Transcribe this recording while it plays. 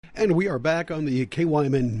And we are back on the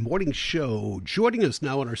KYMN Morning Show. Joining us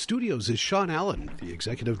now in our studios is Sean Allen, the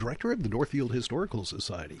Executive Director of the Northfield Historical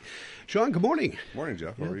Society. Sean, good morning. Morning,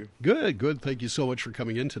 Jeff. How are you? Good, good. Thank you so much for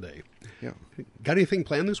coming in today. Yeah. Got anything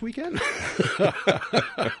planned this weekend?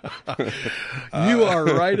 You are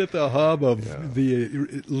right at the hub of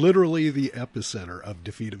literally the epicenter of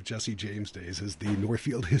defeat of Jesse James Days is the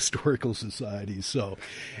Northfield Historical Society. So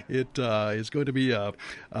it is going to be an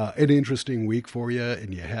interesting week for you,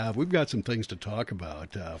 and we've got some things to talk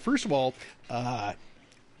about. First of all,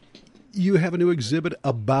 you have a new exhibit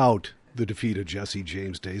about the defeat of Jesse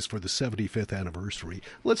James Days for the 75th anniversary.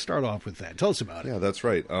 Let's start off with that. Tell us about it. Yeah, that's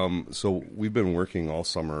right. So we've been working all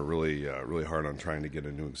summer really hard on trying to get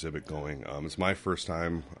a new exhibit going. It's my first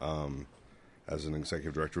time as an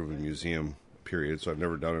executive director of a museum, period, so I've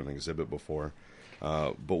never done an exhibit before.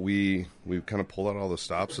 But we've kind of pulled out all the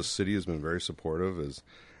stops. The city has been very supportive,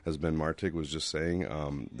 as Ben Martig was just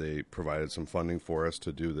saying. They provided some funding for us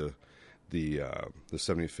to do the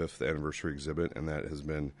 75th anniversary exhibit, and that has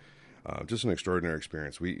been just an extraordinary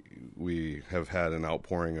experience. We have had an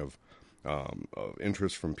outpouring of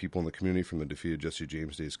interest from people in the community, from the Defeated Jesse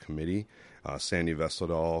James Days Committee. Sandy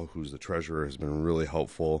Vestadal, who's the treasurer, has been really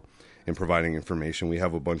helpful in providing information. We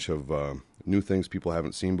have a bunch of new things people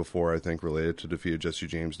haven't seen before, I think, related to Defeated Jesse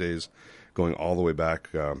James Days, going all the way back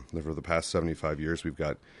for the past 75 years. We've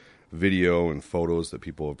got video and photos that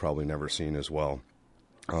people have probably never seen as well.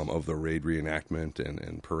 Of the raid reenactment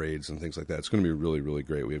and parades and things like that. It's going to be really, really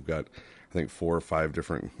great. We've got, I think, 4 or 5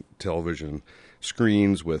 different television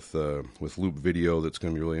screens with loop video that's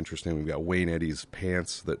going to be really interesting. We've got Wayne Eddy's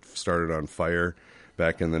pants that started on fire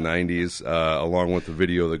back in the 90s, along with the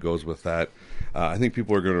video that goes with that. I think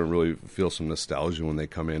people are going to really feel some nostalgia when they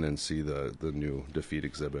come in and see the new Defeat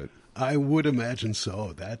exhibit. I would imagine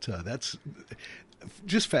so. That's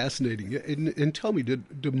just fascinating. And tell me,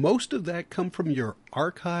 did most of that come from your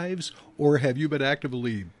archives, or have you been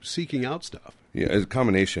actively seeking out stuff? Yeah, it's a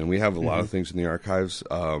combination. We have a lot of things in the archives,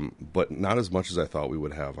 but not as much as I thought we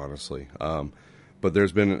would have, honestly. But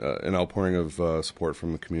there's been an outpouring of support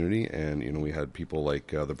from the community, and we had people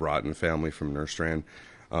like the Broughton family from Nerstrand.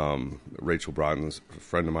 Rachel Broughton's a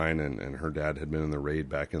friend of mine, and her dad had been in the raid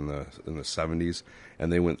back in the 70s,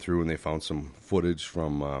 and they went through and they found some footage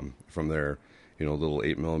from their little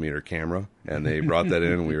 8mm camera, and they brought that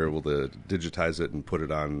in, and we were able to digitize it and put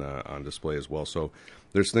it on display as well. So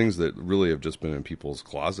there's things that really have just been in people's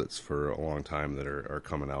closets for a long time that are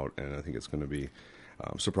coming out, and I think it's going to be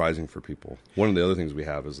surprising for people. One of the other things we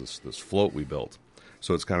have is this float we built.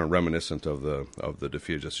 So it's kind of reminiscent of the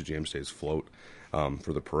Defeat of Jesse James Days float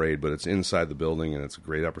for the parade, but it's inside the building, and it's a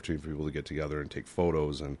great opportunity for people to get together and take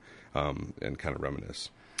photos and kind of reminisce.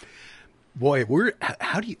 Boy, where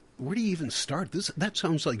do you even start? That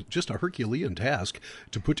sounds like just a Herculean task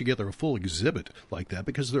to put together a full exhibit like that,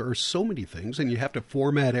 because there are so many things, and you have to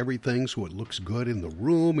format everything so it looks good in the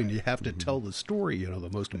room, and you have to tell the story, the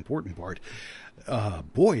most important part.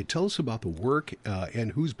 Boy, tell us about the work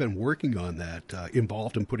and who's been working on that,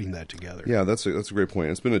 involved in putting that together. Yeah, that's a great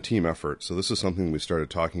point. It's been a team effort. So this is something we started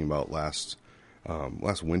talking about last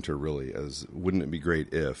winter, really, as wouldn't it be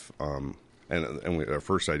great if... our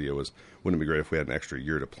first idea was, wouldn't it be great if we had an extra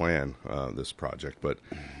year to plan this project? But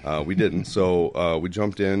we didn't. So we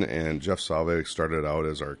jumped in, and Jeff Salve started out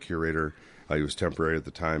as our curator. He was temporary at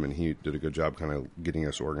the time, and he did a good job kind of getting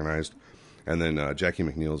us organized. And then Jackie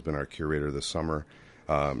McNeil has been our curator this summer.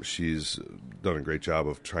 She's done a great job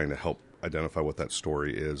of trying to help identify what that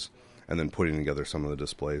story is, and then putting together some of the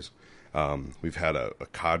displays. We've had a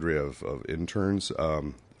cadre of interns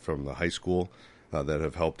from the high school that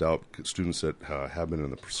have helped out. Students that have been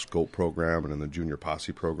in the Scope program and in the Junior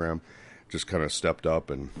Posse program just kind of stepped up,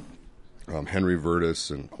 and Henry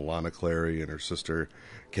Vertis and Alana Clary and her sister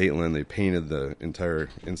Caitlin, they painted the entire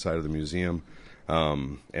inside of the museum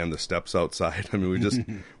and the steps outside. I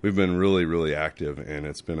mean, we've been really, really active, and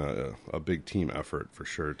it's been a big team effort for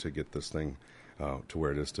sure to get this thing to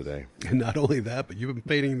where it is today. And not only that, but you've been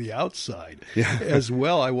painting the outside as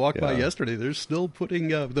well. I walked by yesterday. They're still putting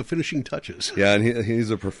the finishing touches. Yeah, and he's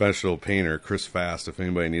a professional painter, Chris Fast. If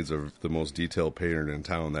anybody needs the most detailed painter in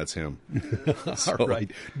town, that's him. All right.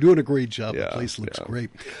 Doing a great job. The place looks great.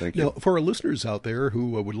 Thank you. Now, for our listeners out there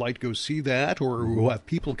who would like to go see that, or who have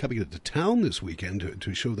people coming into town this weekend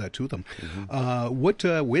to show that to them,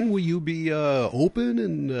 when will you be open?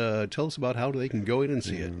 And tell us about how they can go in and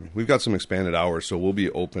see it. We've got some expanded hours. So we'll be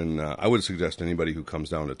open. I would suggest anybody who comes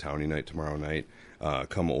down to Townie Night tomorrow night,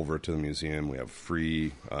 come over to the museum. We have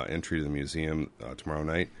free entry to the museum tomorrow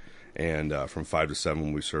night. And from 5 to 7,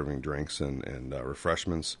 we'll be serving drinks and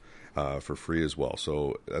refreshments for free as well.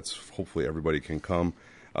 So that's hopefully everybody can come.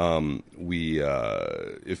 We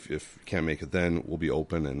if can't make it then, we'll be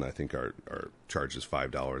open, and I think our charge is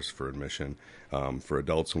 $5 for admission for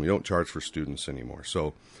adults, and we don't charge for students anymore.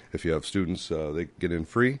 So if you have students, they get in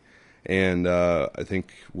free, and I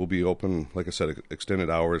think we'll be open, like I said, extended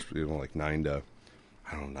hours, like 9 to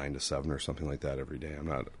 7 or something like that every day. I'm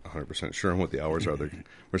not 100% sure on what the hours are.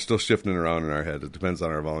 We're still shifting around in our head. It depends on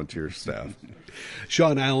our volunteer staff.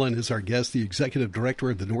 Sean Allen is our guest, the executive director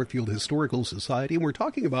of the Northfield Historical Society, and we're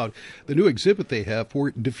talking about the new exhibit they have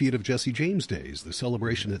for Defeat of Jesse James Days. The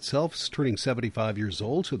celebration itself is turning 75 years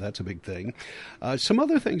old, so that's a big thing. Some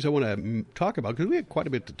other things I want to talk about, because we have quite a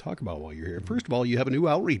bit to talk about while you're here. First of all, you have a new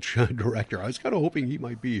outreach director. I was kind of hoping he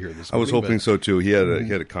might be here this morning. I was hoping so, too. He had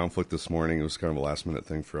a conflict this morning. It was kind of a last-minute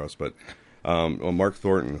thing for us, but Mark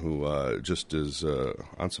Thornton, who just is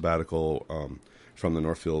on sabbatical from the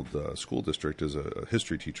Northfield School District, is a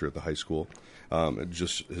history teacher at the high school,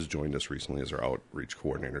 just has joined us recently as our outreach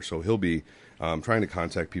coordinator. So he'll be trying to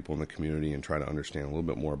contact people in the community and try to understand a little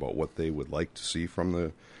bit more about what they would like to see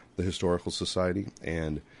from the Historical Society,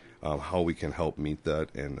 and how we can help meet that,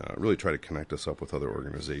 and really try to connect us up with other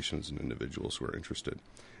organizations and individuals who are interested.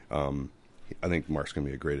 I think Mark's going to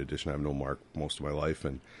be a great addition. I've known Mark most of my life,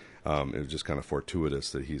 and it was just kind of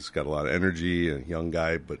fortuitous that he's got a lot of energy, and a young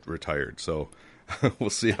guy, but retired. So we'll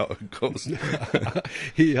see how it goes.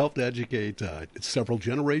 He helped educate several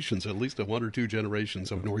generations, at least one or two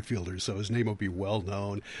generations of Northfielders, so his name will be well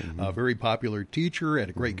known. Very popular teacher and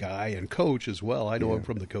a great guy and coach as well. I know him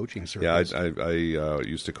from the coaching circles. Yeah, I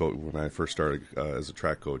used to coach when I first started as a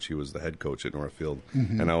track coach. He was the head coach at Northfield,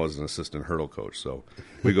 and I was an assistant hurdle coach, so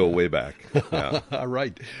we go way back. Yeah. All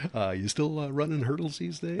right. You still running hurdles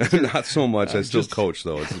these days? Not so much. I still coach,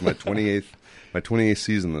 though. It's my 28th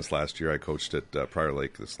season this last year. I coached at Prior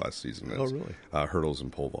Lake this last season. Oh, really? Hurdles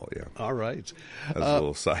and pole vault, yeah. All right. As a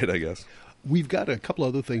little side, I guess. We've got a couple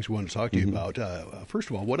other things we want to talk to you about. First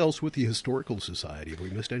of all, what else with the Historical Society? Have we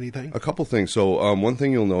missed anything? A couple things. So one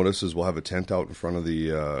thing you'll notice is we'll have a tent out in front of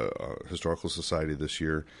the Historical Society this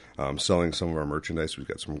year, selling some of our merchandise. We've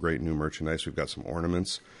got some great new merchandise. We've got some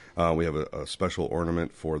ornaments. We have a special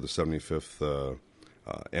ornament for the 75th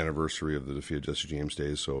anniversary of the Defeat of Jesse James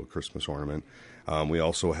Days, so a Christmas ornament. We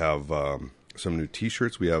also have some new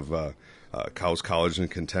T-shirts. We have Cows College and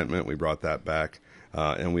Contentment. We brought that back.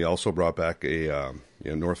 And we also brought back a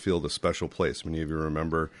Northfield, a special place. Many of you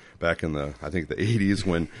remember back in the 80s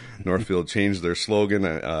when Northfield changed their slogan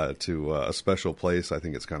to a special place. I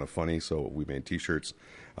think it's kind of funny, so we made T-shirts.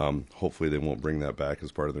 Hopefully they won't bring that back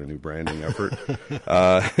as part of their new branding effort.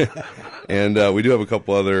 And we do have a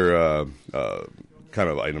couple other kind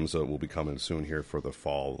of items that will be coming soon here for the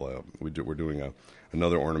fall. We're doing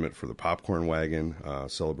another ornament for the popcorn wagon,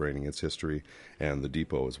 celebrating its history, and the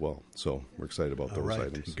depot as well. So we're excited about those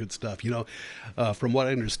items. Good stuff. From what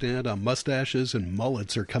I understand, mustaches and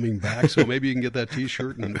mullets are coming back, so maybe you can get that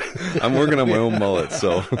T-shirt. And I'm working on my own mullet.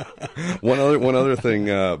 So one other thing,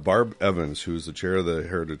 Barb Evans, who's the chair of the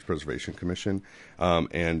Heritage Preservation Commission,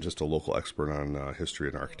 and just a local expert on history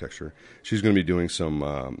and architecture, she's going to be doing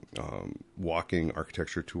some walking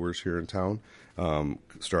architecture tours here in town,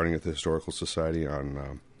 starting at the Historical Society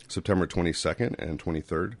on September 22nd and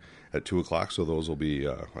 23rd at 2 o'clock. So those will be,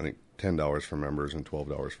 I think, $10 for members and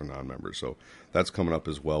 $12 for non-members. So that's coming up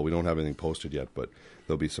as well. We don't have anything posted yet, but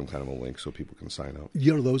there'll be some kind of a link so people can sign up.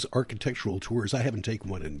 Those architectural tours, I haven't taken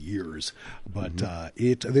one in years, but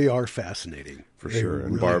they are fascinating. For sure.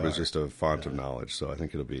 And really Barb is just a font of knowledge, so I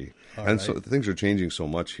think it'll be... So things are changing so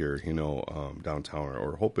much here, downtown,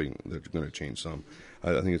 or hoping they're going to change some.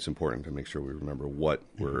 I think it's important to make sure we remember what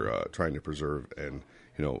we're trying to preserve, and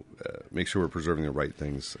make sure we're preserving the right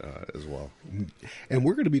things as well. And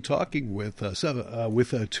we're going to be talking with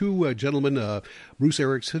two gentlemen,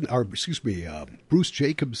 Bruce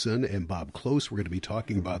Jacobson and Bob Close. We're going to be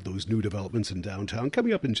talking about those new developments in downtown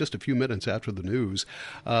coming up in just a few minutes after the news.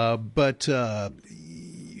 But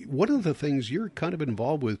one of the things you're kind of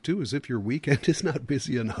involved with, too, is if your weekend is not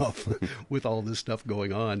busy enough with all this stuff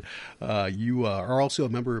going on. You are also a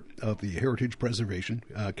member of the Heritage Preservation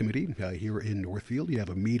Committee here in Northfield. You have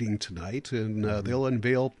a meeting tonight, and they'll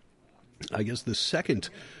unveil, I guess, the second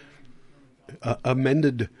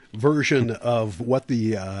amended version of what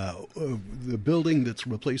the building that's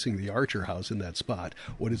replacing the Archer House in that spot,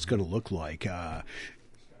 what it's going to look like.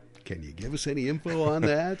 Can you give us any info on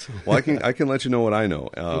that? Well, I can let you know what I know,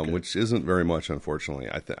 which isn't very much, unfortunately.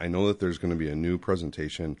 I know that there's going to be a new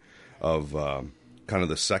presentation of kind of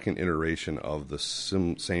the second iteration of the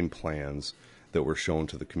same plans that were shown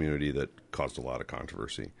to the community that caused a lot of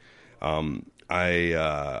controversy.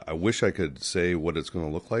 I wish I could say what it's going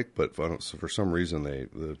to look like, but for some reason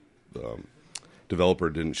the developer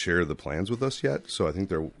didn't share the plans with us yet, so I think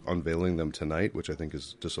they're unveiling them tonight, which I think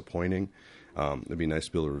is disappointing. It'd be nice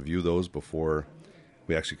to be able to review those before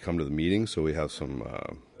we actually come to the meeting, so we have some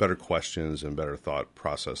better questions and better thought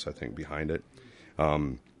process, I think, behind it.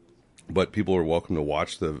 But people are welcome to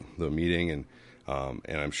watch the meeting, and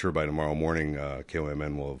I'm sure by tomorrow morning,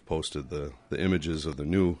 KOMN will have posted the images of the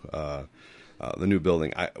new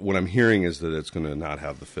building. What I'm hearing is that it's going to not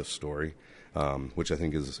have the fifth story, which I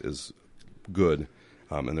think is good.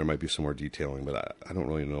 And there might be some more detailing, but I don't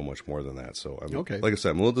really know much more than that. So, like I said,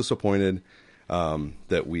 I'm a little disappointed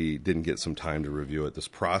that we didn't get some time to review it. This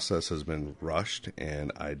process has been rushed,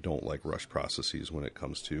 and I don't like rushed processes when it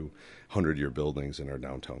comes to 100-year buildings in our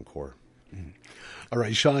downtown core. All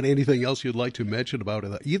right, Sean, anything else you'd like to mention about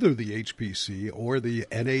either the HPC or the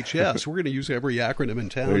NHS? We're going to use every acronym in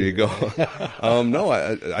town. There you go. No,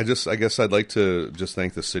 I guess I'd like to just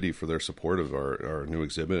thank the city for their support of our new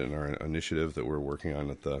exhibit and our initiative that we're working on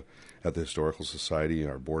at the Historical Society.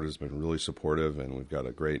 Our board has been really supportive, and we've got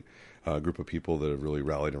a great group of people that have really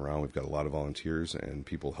rallied around. We've got a lot of volunteers and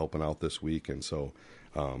people helping out this week, and so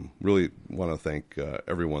really want to thank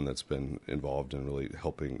everyone that's been involved in really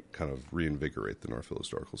helping kind of reinvigorate the Northfield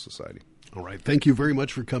Historical Society. All right. Thank you very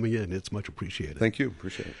much for coming in. It's much appreciated. Thank you.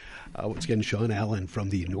 Appreciate it. Once again, Sean Allen from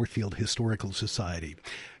the Northfield Historical Society.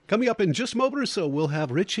 Coming up in just a moment or so, we'll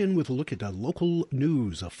have Rich in with a look at local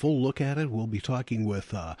news, a full look at it. We'll be talking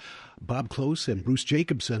with Bob Close and Bruce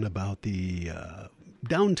Jacobson about the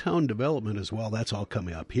downtown development as well. That's all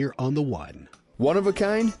coming up here on The One. One of a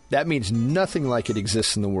kind? That means nothing like it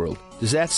exists in the world. Does that